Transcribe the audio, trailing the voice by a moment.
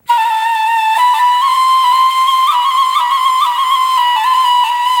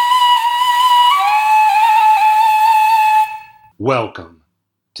Welcome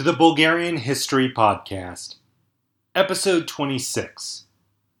to the Bulgarian History Podcast, Episode 26.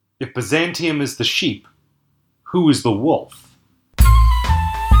 If Byzantium is the sheep, who is the wolf?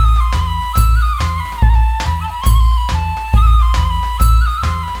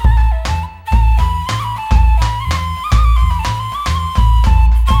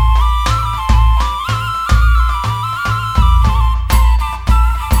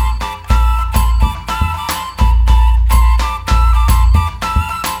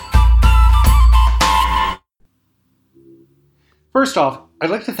 First off,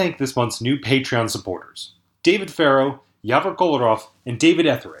 I'd like to thank this month's new Patreon supporters, David Farrow, Yavor Kolarov, and David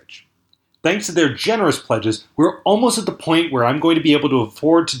Etheridge. Thanks to their generous pledges, we're almost at the point where I'm going to be able to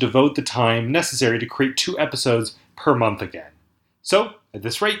afford to devote the time necessary to create 2 episodes per month again. So, at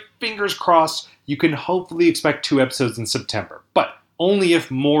this rate, fingers crossed, you can hopefully expect 2 episodes in September, but only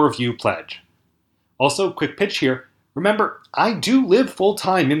if more of you pledge. Also, quick pitch here, remember, I do live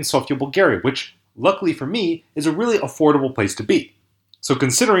full-time in Sofia, Bulgaria, which, luckily for me, is a really affordable place to be. So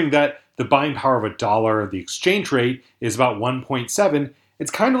considering that the buying power of $1, the exchange rate, is about 1.7, it's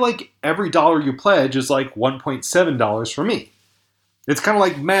kind of like every dollar you pledge is like $1.7 for me. It's kind of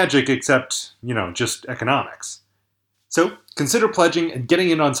like magic, except, just economics. So consider pledging and getting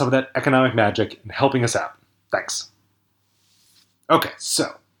in on some of that economic magic and helping us out. Thanks. Okay,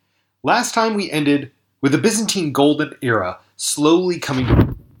 so last time we ended with the Byzantine Golden Era slowly coming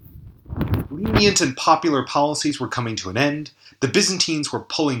to lenient and popular policies were coming to an end. The Byzantines were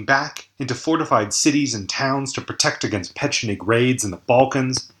pulling back into fortified cities and towns to protect against Pechenik raids in the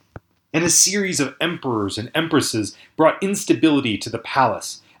Balkans. And a series of emperors and empresses brought instability to the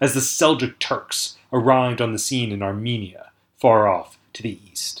palace as the Seljuk Turks arrived on the scene in Armenia, far off to the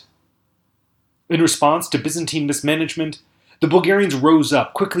east. In response to Byzantine mismanagement, the Bulgarians rose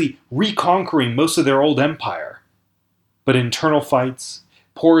up, quickly reconquering most of their old empire. But internal fights,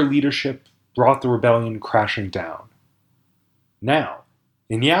 poor leadership, brought the rebellion crashing down. Now,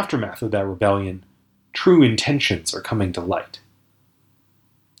 in the aftermath of that rebellion, true intentions are coming to light.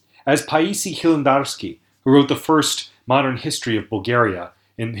 As Paisi Hilandarsky, who wrote the first modern history of Bulgaria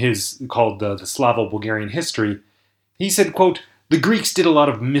in his called the Slavo-Bulgarian History, he said, quote, "The Greeks did a lot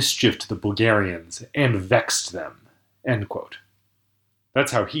of mischief to the Bulgarians and vexed them," end quote.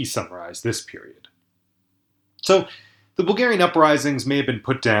 That's how he summarized this period. So, the Bulgarian uprisings may have been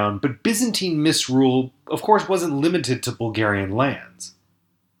put down, but Byzantine misrule, of course, wasn't limited to Bulgarian lands.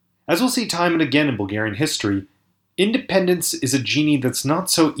 As we'll see time and again in Bulgarian history, independence is a genie that's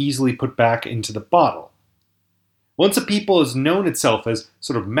not so easily put back into the bottle. Once a people has known itself as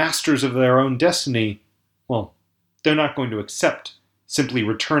sort of masters of their own destiny, well, they're not going to accept simply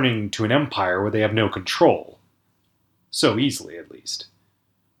returning to an empire where they have no control. So easily, at least.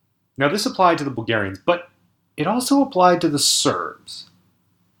 Now, this applied to the Bulgarians, but it also applied to the Serbs.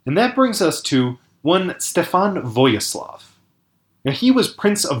 And that brings us to one Stefan Vojislav. Now, he was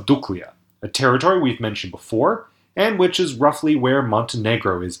Prince of Duklia, a territory we've mentioned before, and which is roughly where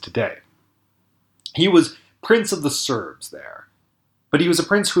Montenegro is today. He was Prince of the Serbs there, but he was a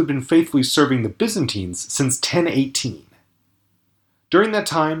prince who had been faithfully serving the Byzantines since 1018. During that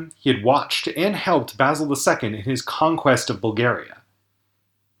time, he had watched and helped Basil II in his conquest of Bulgaria.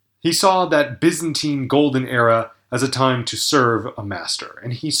 He saw that Byzantine Golden Era as a time to serve a master,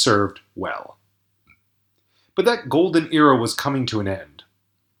 and he served well. But that Golden Era was coming to an end.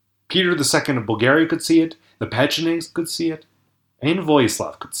 Peter II of Bulgaria could see it, the Pecheniks could see it, and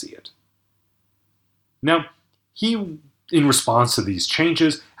Vojislav could see it. Now, he, in response to these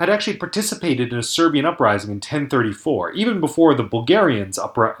changes, had actually participated in a Serbian uprising in 1034, even before the Bulgarians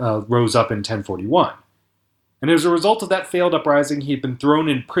rose up in 1041. And as a result of that failed uprising, he had been thrown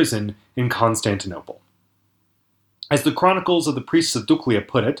in prison in Constantinople. As the Chronicles of the Priests of Duklia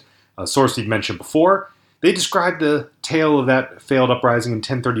put it, a source we've mentioned before, they described the tale of that failed uprising in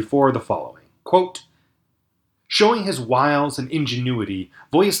 1034 the following, quote, "Showing his wiles and ingenuity,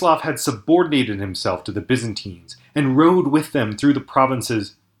 Vojislav had subordinated himself to the Byzantines and rode with them through the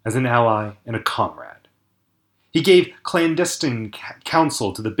provinces as an ally and a comrade. He gave clandestine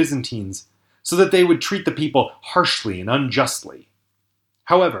counsel to the Byzantines so that they would treat the people harshly and unjustly.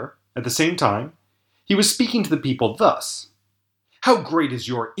 However, at the same time, he was speaking to the people thus, 'How great is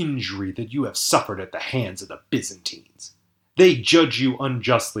your injury that you have suffered at the hands of the Byzantines? They judge you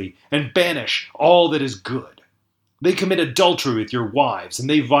unjustly and banish all that is good. They commit adultery with your wives, and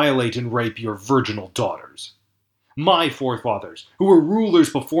they violate and rape your virginal daughters. My forefathers, who were rulers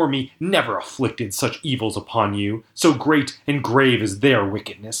before me, never afflicted such evils upon you, so great and grave is their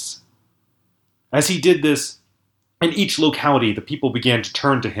wickedness.' As he did this, in each locality the people began to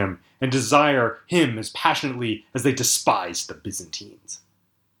turn to him and desire him as passionately as they despised the Byzantines.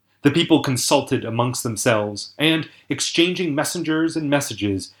 The people consulted amongst themselves, and, exchanging messengers and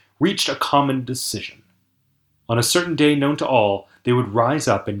messages, reached a common decision. On a certain day known to all, they would rise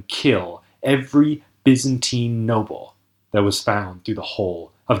up and kill every Byzantine noble that was found through the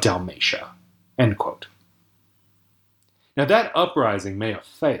whole of Dalmatia. End quote. Now that uprising may have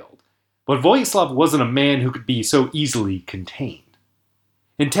failed, but Vojislav wasn't a man who could be so easily contained.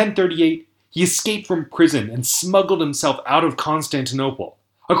 In 1038, he escaped from prison and smuggled himself out of Constantinople,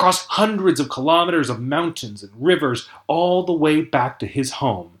 across hundreds of kilometers of mountains and rivers, all the way back to his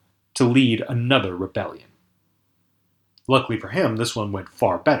home to lead another rebellion. Luckily for him, this one went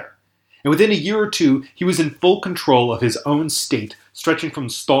far better, and within a year or two, he was in full control of his own state, stretching from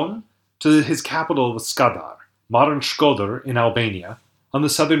Ston to his capital of Skadar, modern Shkodër in Albania, on the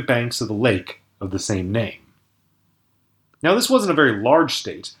southern banks of the lake of the same name. Now, this wasn't a very large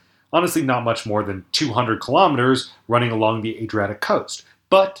state, honestly not much more than 200 kilometers running along the Adriatic coast,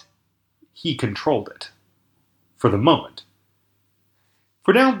 but he controlled it. For the moment.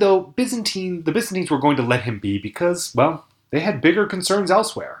 For now, though, the Byzantines were going to let him be because, well, they had bigger concerns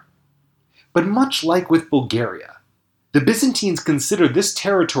elsewhere. But much like with Bulgaria, the Byzantines considered this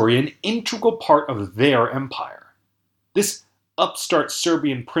territory an integral part of their empire. This upstart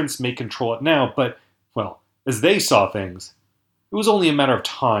Serbian prince may control it now, but, well, as they saw things, it was only a matter of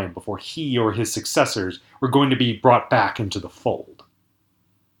time before he or his successors were going to be brought back into the fold.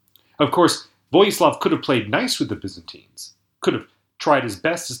 Of course, Vojislav could have played nice with the Byzantines, could have tried his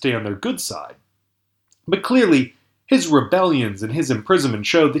best to stay on their good side. But clearly, his rebellions and his imprisonment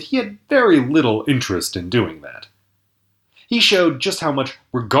showed that he had very little interest in doing that. He showed just how much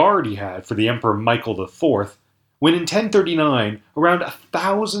regard he had for the Emperor Michael IV, when in 1039, around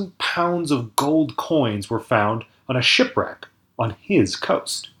 1,000 pounds of gold coins were found on a shipwreck on his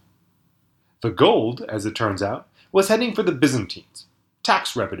coast. The gold, as it turns out, was heading for the Byzantines,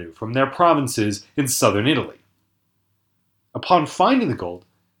 tax revenue from their provinces in southern Italy. Upon finding the gold,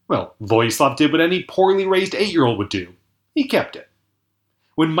 well, Vojislav did what any poorly raised 8-year-old would do. He kept it.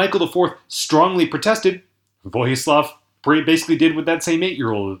 When Michael IV strongly protested, Vojislav basically did what that same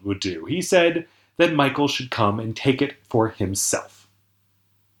 8-year-old would do. He said that Michael should come and take it for himself.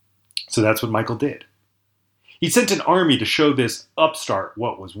 So that's what Michael did. He sent an army to show this upstart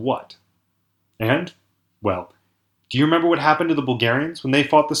what was what. And, well, do you remember what happened to the Bulgarians when they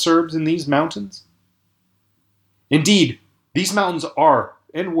fought the Serbs in these mountains? Indeed, these mountains are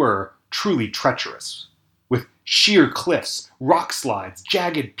and were truly treacherous, with sheer cliffs, rock slides,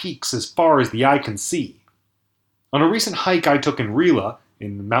 jagged peaks as far as the eye can see. On a recent hike I took in Rila,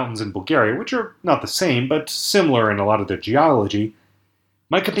 in the mountains in Bulgaria, which are not the same, but similar in a lot of their geology,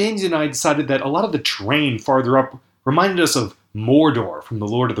 my companions and I decided that a lot of the terrain farther up reminded us of Mordor from The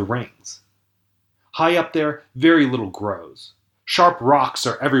Lord of the Rings. High up there, very little grows. Sharp rocks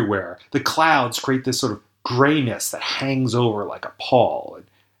are everywhere. The clouds create this sort of grayness that hangs over like a pall,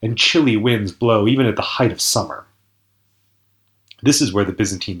 and chilly winds blow even at the height of summer. This is where the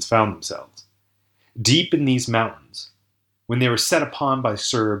Byzantines found themselves, deep in these mountains, when they were set upon by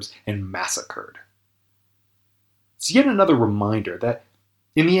Serbs and massacred. It's yet another reminder that,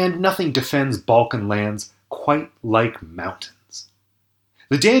 in the end, nothing defends Balkan lands quite like mountains.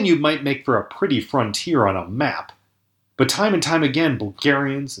 The Danube might make for a pretty frontier on a map, but time and time again,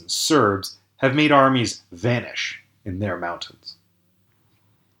 Bulgarians and Serbs have made armies vanish in their mountains.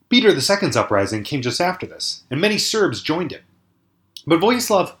 Peter II's uprising came just after this, and many Serbs joined it. But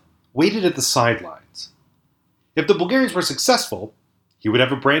Vojislav waited at the sidelines. If the Bulgarians were successful, he would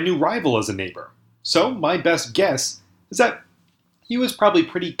have a brand new rival as a neighbor. So my best guess is that he was probably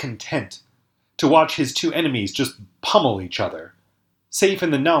pretty content to watch his two enemies just pummel each other, safe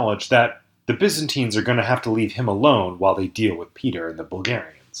in the knowledge that the Byzantines are going to have to leave him alone while they deal with Peter and the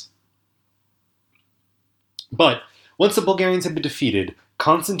Bulgarians. But once the Bulgarians had been defeated,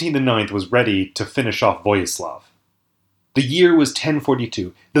 Constantine IX was ready to finish off Vojislav. The year was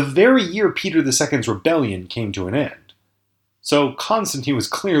 1042, the very year Peter II's rebellion came to an end. So Constantine was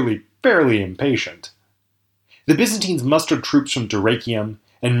clearly fairly impatient. The Byzantines mustered troops from Dyrrhachium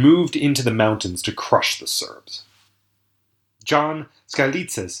and moved into the mountains to crush the Serbs. John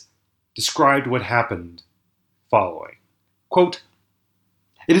Skylitzes described what happened following. Quote,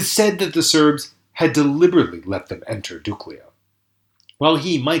 "It is said that the Serbs had deliberately let them enter Duklja, while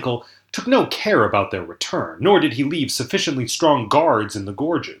he, Michael, took no care about their return, nor did he leave sufficiently strong guards in the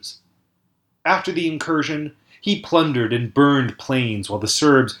gorges. After the incursion, he plundered and burned plains while the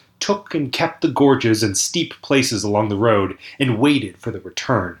Serbs took and kept the gorges and steep places along the road and waited for the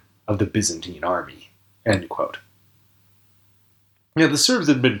return of the Byzantine army." End quote. Now, the Serbs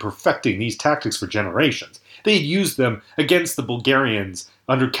had been perfecting these tactics for generations. They had used them against the Bulgarians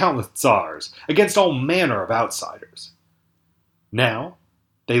under countless tsars, against all manner of outsiders. Now,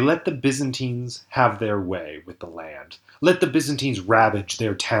 they let the Byzantines have their way with the land, let the Byzantines ravage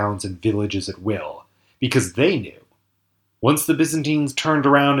their towns and villages at will, because they knew, once the Byzantines turned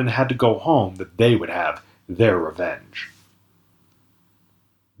around and had to go home, that they would have their revenge.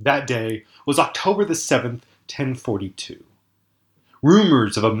 That day was October the 7th, 1042.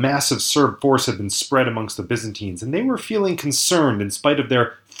 Rumors of a massive Serb force had been spread amongst the Byzantines, and they were feeling concerned in spite of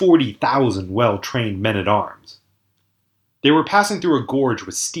their 40,000 well-trained men-at-arms. They were passing through a gorge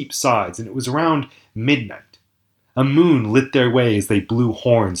with steep sides, and it was around midnight. A moon lit their way as they blew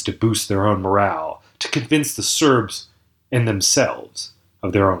horns to boost their own morale, to convince the Serbs and themselves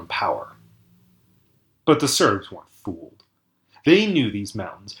of their own power. But the Serbs weren't fooled. They knew these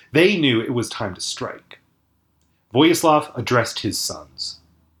mountains. They knew it was time to strike. Vojislav addressed his sons.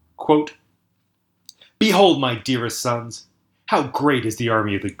 Quote, "Behold, my dearest sons, how great is the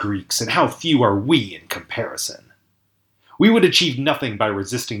army of the Greeks, and how few are we in comparison. We would achieve nothing by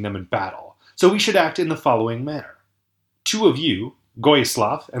resisting them in battle, so we should act in the following manner. 2 of you,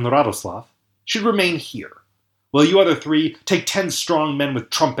 Vojislav and Radoslav, should remain here, while you other 3 take 10 strong men with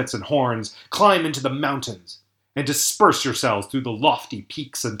trumpets and horns, climb into the mountains, and disperse yourselves through the lofty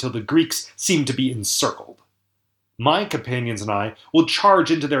peaks until the Greeks seem to be encircled. My companions and I will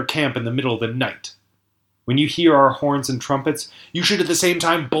charge into their camp in the middle of the night. When you hear our horns and trumpets, you should at the same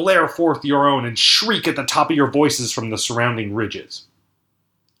time blare forth your own and shriek at the top of your voices from the surrounding ridges.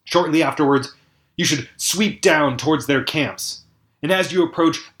 Shortly afterwards, you should sweep down towards their camps, and as you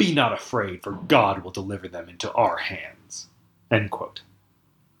approach, be not afraid, for God will deliver them into our hands." End quote.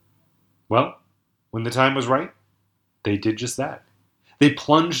 Well, when the time was right, they did just that. They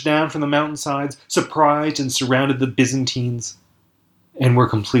plunged down from the mountainsides, surprised and surrounded the Byzantines, and were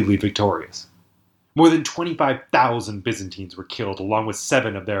completely victorious. More than 25,000 Byzantines were killed, along with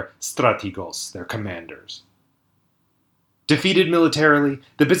 7 of their strategos, their commanders. Defeated militarily,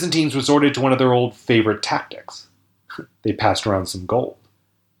 the Byzantines resorted to one of their old favorite tactics. They passed around some gold.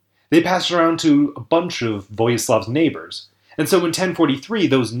 They passed around to a bunch of Vojislav's neighbors, and so in 1043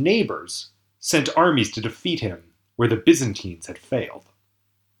 those neighbors sent armies to defeat him where the Byzantines had failed.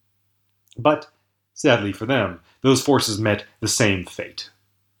 But, sadly for them, those forces met the same fate.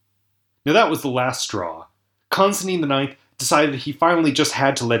 Now that was the last straw. Constantine IX decided he finally just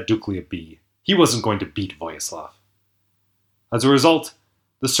had to let Duklia be. He wasn't going to beat Vojislav. As a result,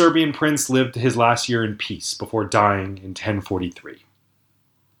 the Serbian prince lived his last year in peace before dying in 1043.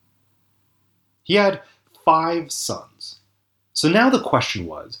 He had 5 sons. So now the question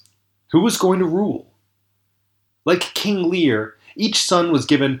was, who was going to rule? Like King Lear, each son was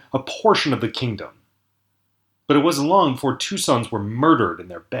given a portion of the kingdom. But it wasn't long before 2 sons were murdered in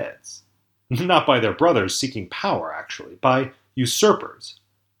their beds. Not by their brothers seeking power, actually, by usurpers,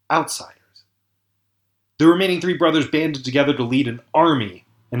 outsiders. The remaining 3 brothers banded together to lead an army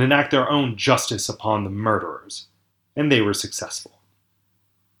and enact their own justice upon the murderers, and they were successful.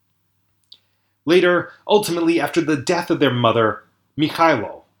 Later, ultimately, after the death of their mother,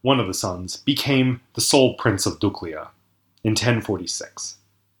 Mikhailo, one of the sons, became the sole prince of Duklia in 1046.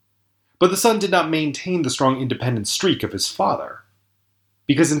 But the son did not maintain the strong independent streak of his father,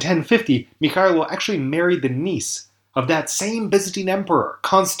 because in 1050, Mikhailo actually married the niece of that same Byzantine emperor,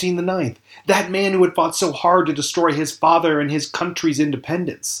 Constantine IX, that man who had fought so hard to destroy his father and his country's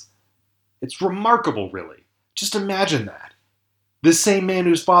independence. It's remarkable, really. Just imagine that. This same man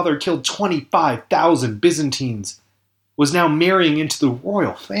whose father killed 25,000 Byzantines was now marrying into the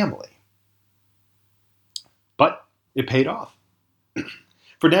royal family. But it paid off.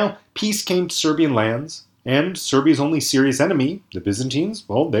 For now, peace came to Serbian lands, and Serbia's only serious enemy, the Byzantines,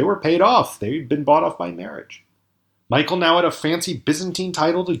 well, they were paid off. They'd been bought off by marriage. Michael now had a fancy Byzantine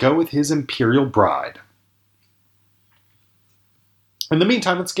title to go with his imperial bride. In the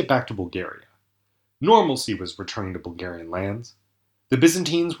meantime, let's get back to Bulgaria. Normalcy was returning to Bulgarian lands. The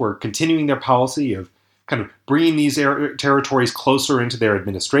Byzantines were continuing their policy of kind of bringing these territories closer into their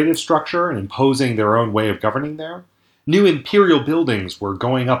administrative structure and imposing their own way of governing there. New imperial buildings were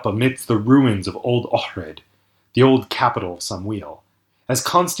going up amidst the ruins of Old Ohrid, the old capital of Samuil, as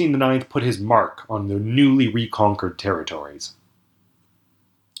Constantine IX put his mark on the newly reconquered territories.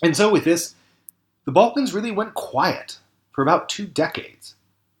 And so with this, the Balkans really went quiet for about 2 decades,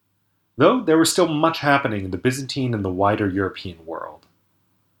 though there was still much happening in the Byzantine and the wider European world.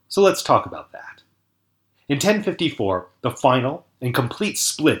 So let's talk about that. In 1054, the final and complete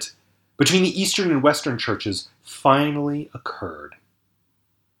split between the Eastern and Western churches finally occurred.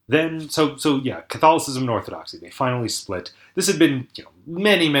 Then, yeah, Catholicism and Orthodoxy, they finally split. This had been,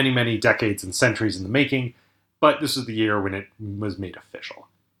 many, many, many decades and centuries in the making, but this was the year when it was made official.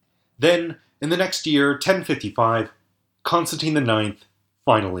 Then, in the next year, 1055, Constantine IX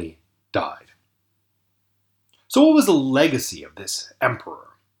finally died. So what was the legacy of this emperor?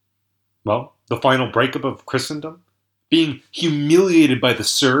 Well, the final breakup of Christendom? Being humiliated by the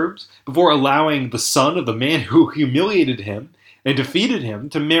Serbs before allowing the son of the man who humiliated him and defeated him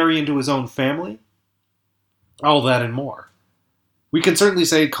to marry into his own family? All that and more. We can certainly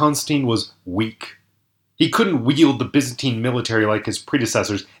say Constantine was weak. He couldn't wield the Byzantine military like his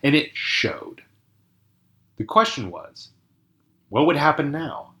predecessors, and it showed. The question was, what would happen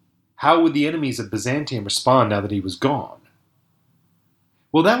now? How would the enemies of Byzantium respond now that he was gone?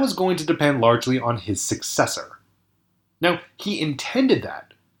 Well, that was going to depend largely on his successor. Now, he intended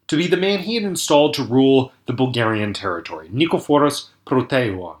that to be the man he had installed to rule the Bulgarian territory, Nikephoros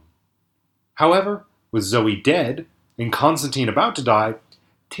Proteion. However, with Zoe dead and Constantine about to die,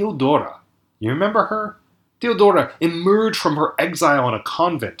 Theodora, you remember her? Theodora emerged from her exile in a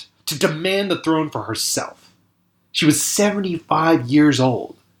convent to demand the throne for herself. She was 75 years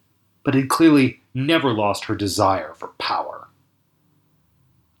old, but had clearly never lost her desire for power.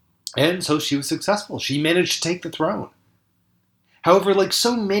 And so she was successful. She managed to take the throne. However, like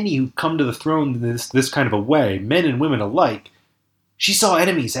so many who come to the throne in this kind of a way, men and women alike, she saw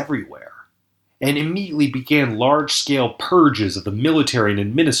enemies everywhere, and immediately began large-scale purges of the military and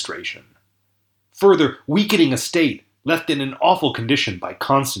administration, further weakening a state left in an awful condition by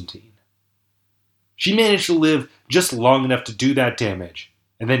Constantine. She managed to live just long enough to do that damage,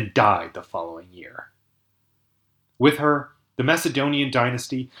 and then died the following year. With her, the Macedonian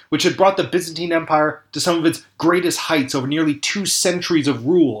dynasty, which had brought the Byzantine Empire to some of its greatest heights over nearly 2 centuries of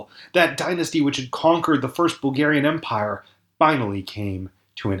rule, that dynasty which had conquered the First Bulgarian Empire, finally came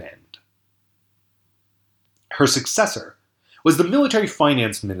to an end. Her successor was the military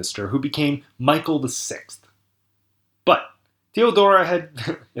finance minister who became Michael VI. But Theodora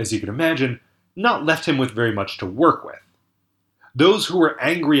had, as you can imagine, not left him with very much to work with. Those who were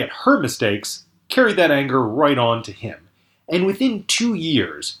angry at her mistakes carried that anger right on to him. And within 2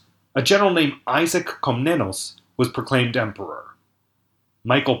 years, a general named Isaac Komnenos was proclaimed emperor.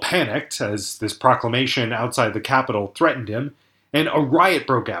 Michael panicked as this proclamation outside the capital threatened him, and a riot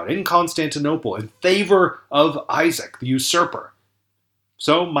broke out in Constantinople in favor of Isaac, the usurper.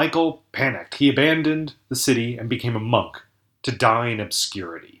 So Michael panicked. He abandoned the city and became a monk to die in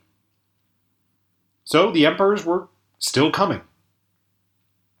obscurity. So the emperors were still coming.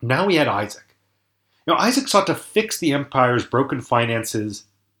 Now we had Isaac. Now, Isaac sought to fix the empire's broken finances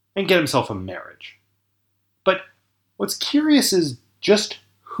and get himself a marriage. But what's curious is just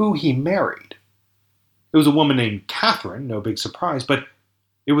who he married. It was a woman named Catherine, no big surprise, but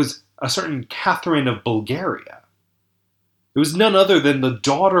it was a certain Catherine of Bulgaria. It was none other than the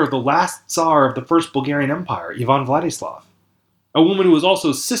daughter of the last Tsar of the First Bulgarian Empire, Ivan Vladislav, a woman who was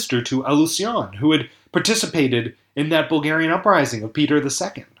also sister to Alucian, who had participated in that Bulgarian uprising of Peter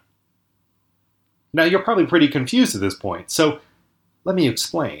II. Now, you're probably pretty confused at this point, so let me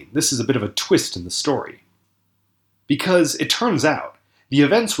explain. This is a bit of a twist in the story. Because it turns out, the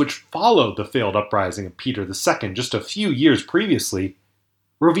events which followed the failed uprising of Peter II just a few years previously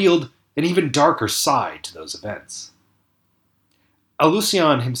revealed an even darker side to those events.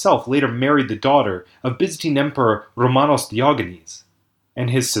 Alucian himself later married the daughter of Byzantine Emperor Romanos Diogenes, and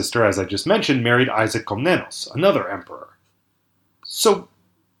his sister, as I just mentioned, married Isaac Komnenos, another emperor. So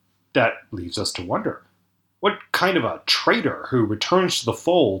that leaves us to wonder, what kind of a traitor who returns to the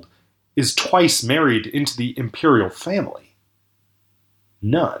fold is twice married into the imperial family?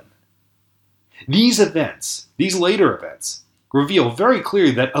 None. These later events, reveal very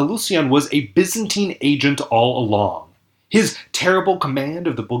clearly that Alucian was a Byzantine agent all along. His terrible command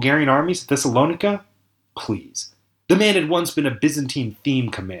of the Bulgarian armies at Thessalonica? Please. The man had once been a Byzantine theme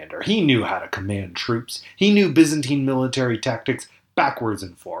commander. He knew how to command troops. He knew Byzantine military tactics backwards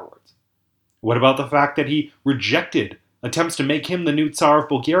and forwards. What about the fact that he rejected attempts to make him the new Tsar of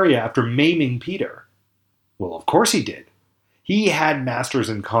Bulgaria after maiming Peter? Well, of course he did. He had masters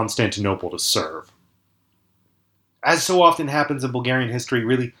in Constantinople to serve. As so often happens in Bulgarian history,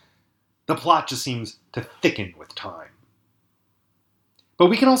 really, the plot just seems to thicken with time. But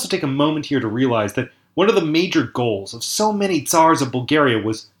we can also take a moment here to realize that one of the major goals of so many Tsars of Bulgaria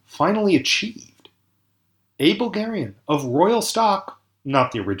was finally achieved. A Bulgarian of royal stock,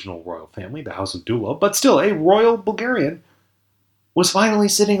 not the original royal family, the House of Dula, but still a royal Bulgarian, was finally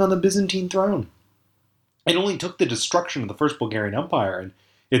sitting on the Byzantine throne. It only took the destruction of the First Bulgarian Empire and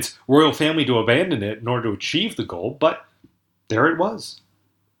its royal family to abandon it in order to achieve the goal, but there it was.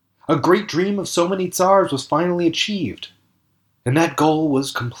 A great dream of so many Tsars was finally achieved, and that goal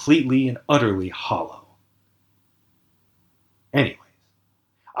was completely and utterly hollow. Anyways,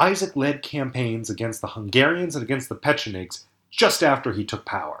 Isaac led campaigns against the Hungarians and against the Pechenegs just after he took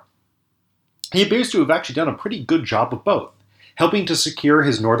power. He appears to have actually done a pretty good job of both, helping to secure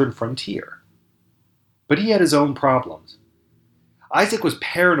his northern frontier. But he had his own problems. Isaac was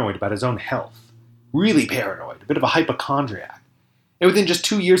paranoid about his own health. Really paranoid, a bit of a hypochondriac. And within just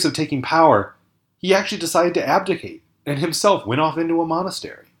 2 years of taking power, he actually decided to abdicate and himself went off into a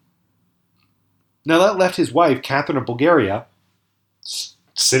monastery. Now that left his wife, Catherine of Bulgaria,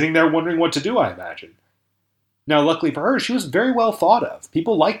 sitting there wondering what to do, I imagine. Now luckily for her, she was very well thought of.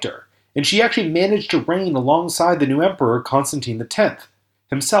 People liked her. And she actually managed to reign alongside the new emperor, Constantine X,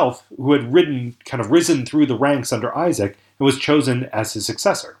 himself, who had risen through the ranks under Isaac and was chosen as his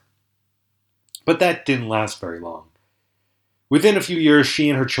successor. But that didn't last very long. Within a few years, she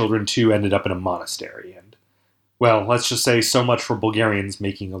and her children too ended up in a monastery, and, well, let's just say so much for Bulgarians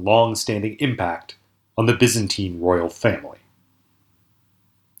making a long-standing impact on the Byzantine royal family.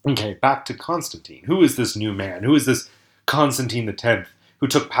 Okay, back to Constantine. Who is this new man? Who is this Constantine X who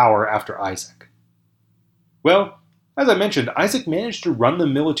took power after Isaac? Well, as I mentioned, Isaac managed to run the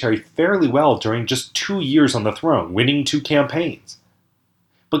military fairly well during just 2 years on the throne, winning 2 campaigns.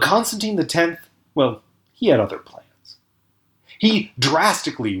 But Constantine X, well, he had other plans. He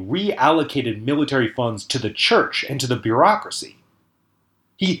drastically reallocated military funds to the church and to the bureaucracy.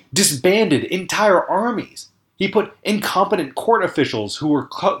 He disbanded entire armies. He put incompetent court officials who were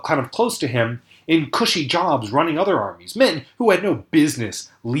close to him in cushy jobs running other armies, men who had no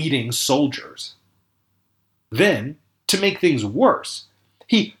business leading soldiers. Then, to make things worse,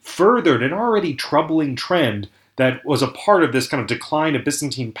 he furthered an already troubling trend that was a part of this kind of decline of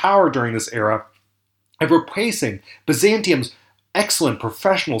Byzantine power during this era of replacing Byzantium's excellent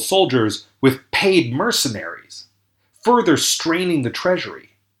professional soldiers with paid mercenaries, further straining the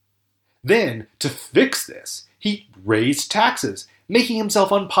treasury. Then, to fix this, he raised taxes, making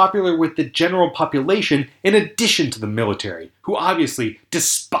himself unpopular with the general population in addition to the military, who obviously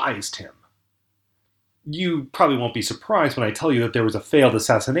despised him. You probably won't be surprised when I tell you that there was a failed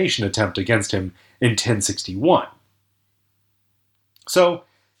assassination attempt against him in 1061. So,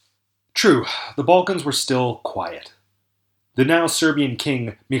 true, the Balkans were still quiet. The now Serbian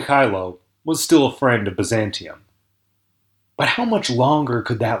king Mihailo was still a friend of Byzantium. But how much longer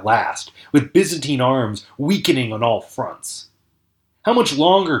could that last, with Byzantine arms weakening on all fronts? How much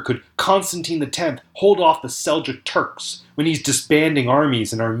longer could Constantine X hold off the Seljuk Turks when he's disbanding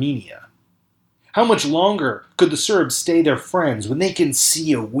armies in Armenia? How much longer could the Serbs stay their friends when they can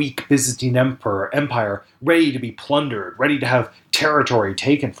see a weak Byzantine empire ready to be plundered, ready to have territory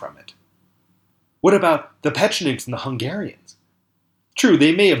taken from it? What about the Pechenegs and the Hungarians? True,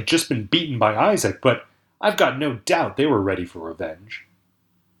 they may have just been beaten by Isaac, but I've got no doubt they were ready for revenge.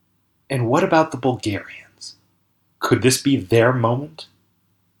 And what about the Bulgarians? Could this be their moment?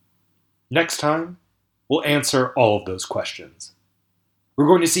 Next time, we'll answer all of those questions. We're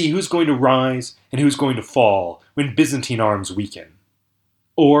going to see who's going to rise and who's going to fall when Byzantine arms weaken.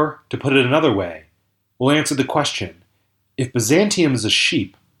 Or, to put it another way, we'll answer the question, if Byzantium is a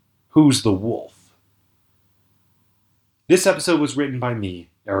sheep, who's the wolf? This episode was written by me,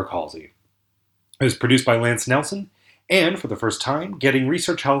 Eric Halsey. It was produced by Lance Nelson, and for the first time, getting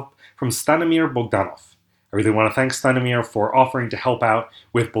research help from Stanimir Bogdanov. I really want to thank Stanimir for offering to help out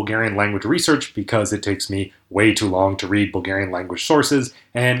with Bulgarian language research because it takes me way too long to read Bulgarian language sources,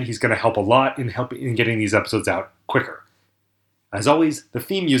 and he's going to help a lot in getting these episodes out quicker. As always, the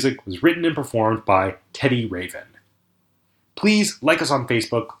theme music was written and performed by Teddy Raven. Please like us on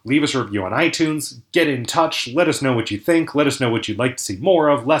Facebook, leave us a review on iTunes, get in touch, let us know what you think, let us know what you'd like to see more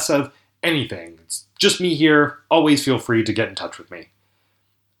of, less of, anything. It's just me here. Always feel free to get in touch with me.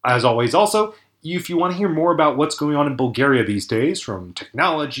 As always, also, if you want to hear more about what's going on in Bulgaria these days, from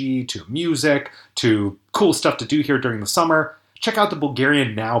technology to music to cool stuff to do here during the summer, check out the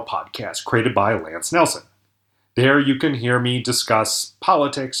Bulgarian Now podcast created by Lance Nelson. There you can hear me discuss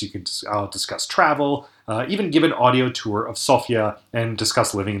politics, you can discuss travel, even give an audio tour of Sofia and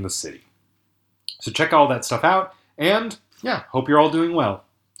discuss living in the city. So check all that stuff out, and yeah, hope you're all doing well.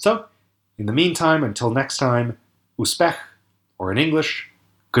 So, in the meantime, until next time, uspech, or in English,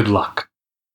 good luck.